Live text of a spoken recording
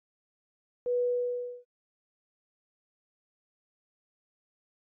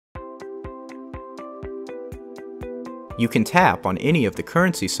You can tap on any of the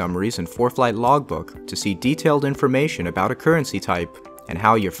currency summaries in ForeFlight Logbook to see detailed information about a currency type and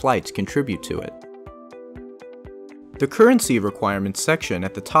how your flights contribute to it. The Currency Requirements section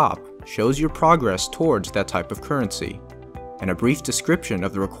at the top shows your progress towards that type of currency, and a brief description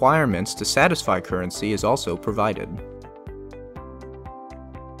of the requirements to satisfy currency is also provided.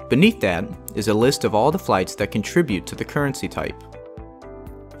 Beneath that is a list of all the flights that contribute to the currency type,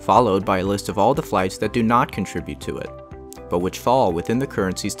 followed by a list of all the flights that do not contribute to it, but which fall within the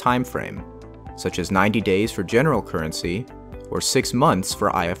currency's time frame, such as 90 days for general currency or 6 months for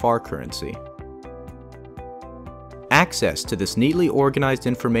IFR currency. Access to this neatly organized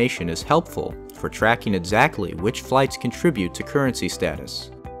information is helpful for tracking exactly which flights contribute to currency status,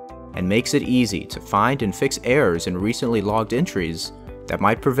 and makes it easy to find and fix errors in recently logged entries that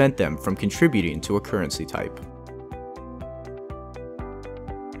might prevent them from contributing to a currency type.